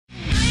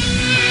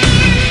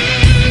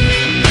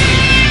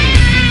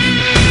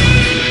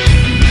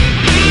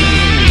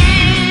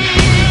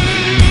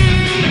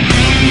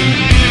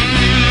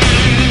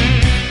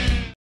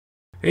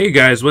Hey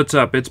guys, what's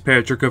up? It's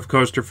Patrick of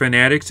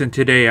CoasterFanatics, and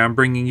today I'm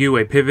bringing you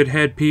a pivot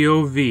head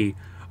POV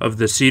of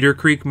the Cedar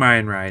Creek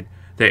Mine Ride,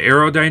 the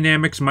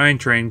Aerodynamics Mine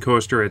Train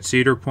coaster at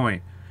Cedar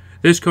Point.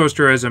 This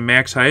coaster has a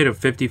max height of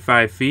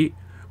 55 feet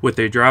with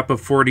a drop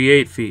of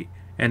 48 feet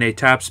and a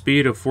top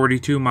speed of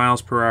 42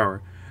 miles per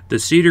hour. The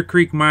Cedar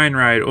Creek Mine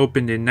Ride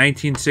opened in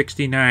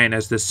 1969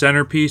 as the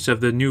centerpiece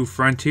of the new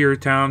Frontier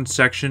Town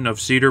section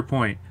of Cedar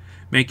Point,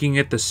 making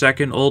it the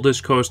second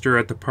oldest coaster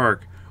at the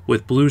park,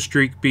 with Blue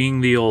Streak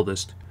being the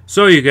oldest.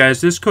 So you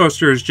guys, this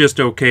coaster is just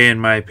okay in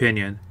my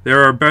opinion.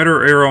 There are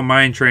better aero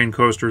mine train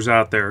coasters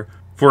out there.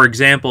 For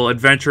example,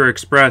 Adventure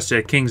Express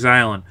at Kings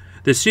Island.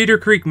 The Cedar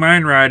Creek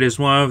Mine Ride is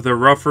one of the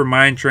rougher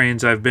mine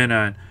trains I've been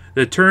on.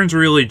 The turns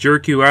really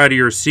jerk you out of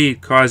your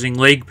seat, causing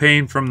leg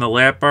pain from the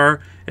lap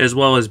bar, as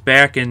well as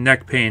back and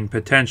neck pain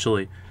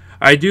potentially.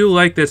 I do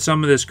like that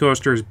some of this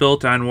coaster is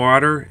built on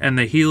water, and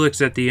the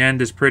helix at the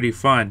end is pretty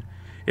fun.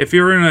 If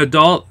you're an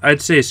adult,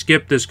 I'd say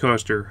skip this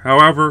coaster.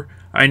 However,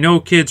 I know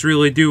kids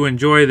really do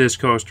enjoy this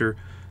coaster,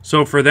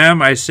 so for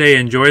them I say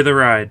enjoy the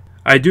ride.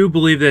 I do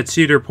believe that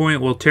Cedar Point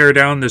will tear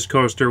down this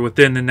coaster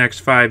within the next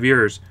 5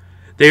 years.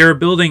 They are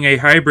building a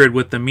hybrid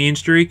with the Mean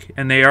Streak,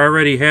 and they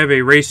already have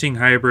a racing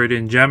hybrid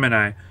in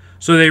Gemini,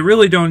 so they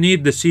really don't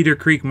need the Cedar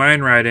Creek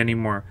Mine Ride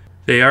anymore.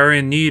 They are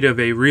in need of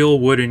a real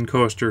wooden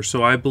coaster,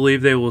 so I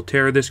believe they will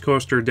tear this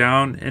coaster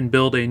down and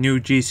build a new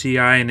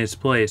GCI in its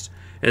place,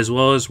 as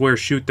well as where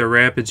Shoot the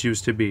Rapids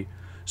used to be.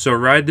 So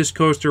ride this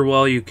coaster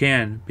while you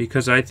can,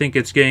 because I think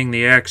it's getting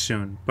the axe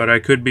soon, but I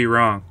could be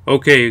wrong.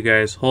 Okay you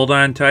guys, hold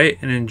on tight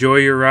and enjoy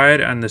your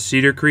ride on the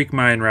Cedar Creek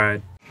Mine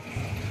Ride.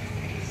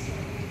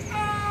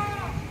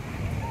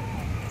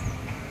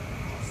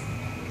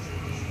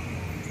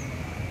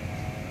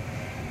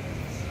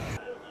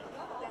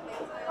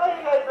 Are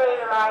you guys ready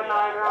to ride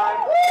Mine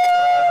Ride?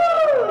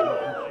 Woo!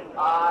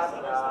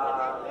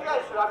 Awesome. You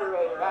guys should all be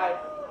ready to ride,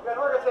 because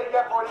we're going to take you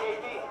up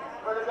 48 feet.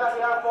 We're going to drop you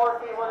down 4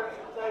 feet. We're going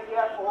to take you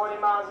at 40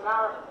 miles an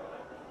hour.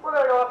 We're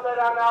going to go upside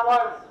down not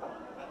once,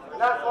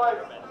 not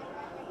twice,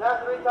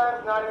 not 3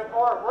 times, not even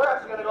 4. We're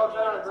actually going to go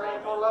upside down a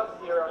grand total of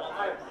 0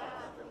 times.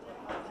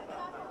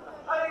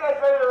 Are you guys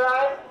ready to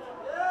ride?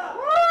 Yeah.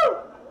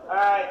 Woo!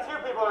 Alright, 2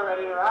 people are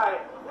ready to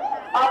ride.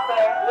 Up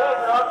there. You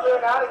guys are all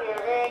cleared out of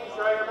here and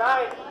enjoy your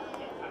ride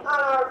on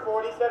our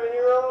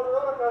 47-year-old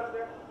roller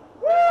coaster.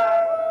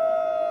 Woo!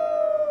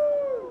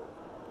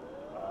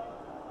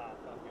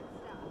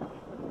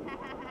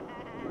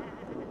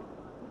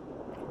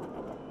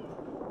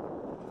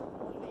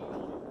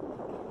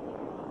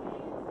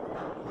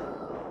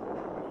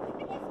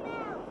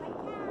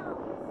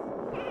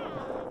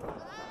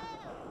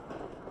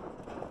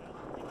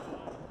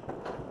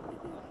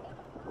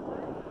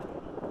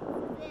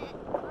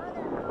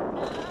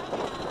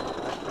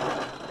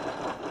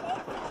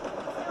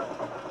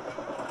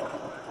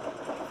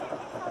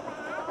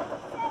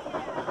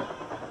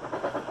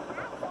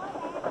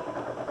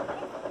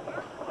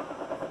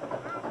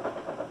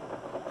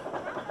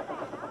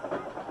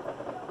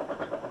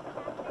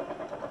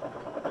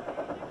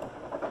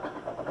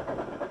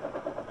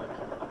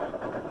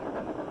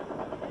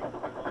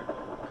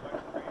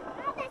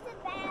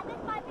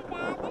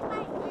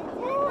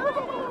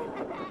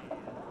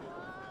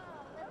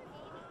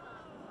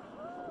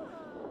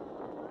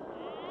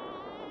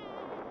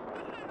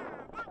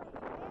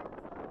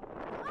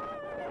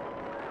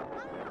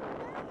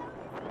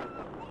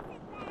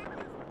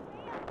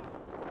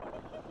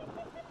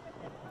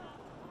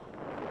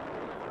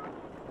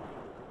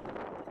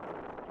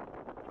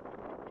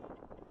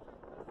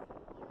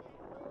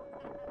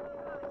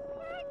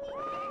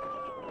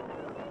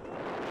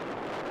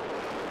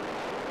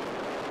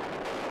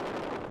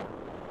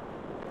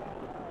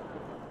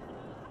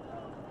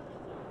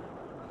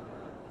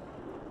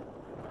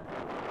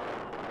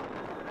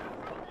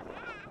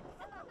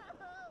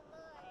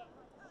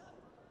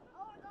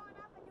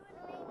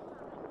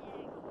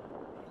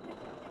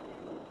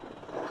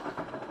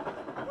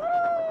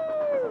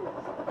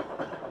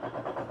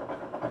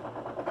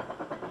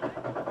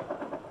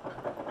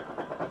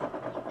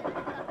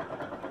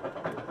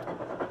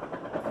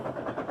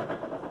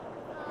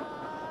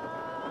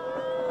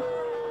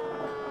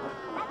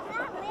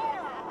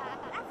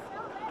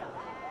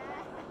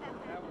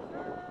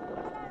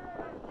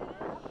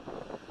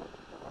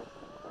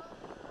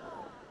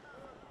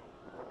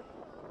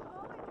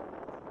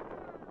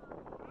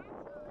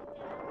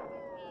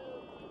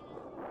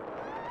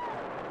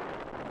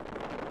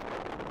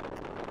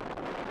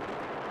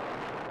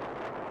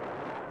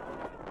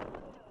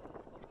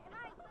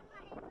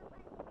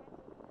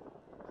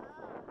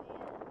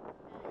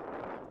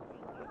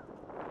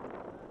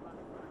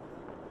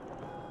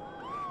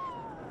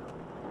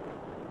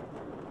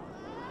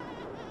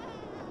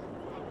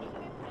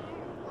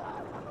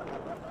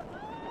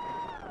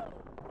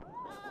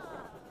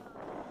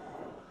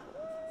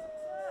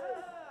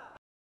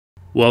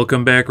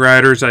 Welcome back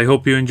riders, I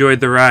hope you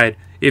enjoyed the ride.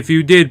 If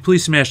you did,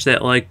 please smash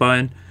that like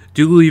button.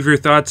 Do leave your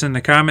thoughts in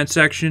the comment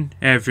section,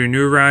 and if you're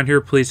new around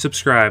here, please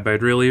subscribe,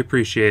 I'd really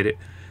appreciate it.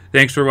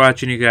 Thanks for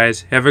watching, you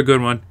guys. Have a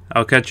good one.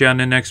 I'll catch you on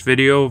the next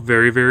video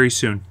very, very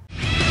soon.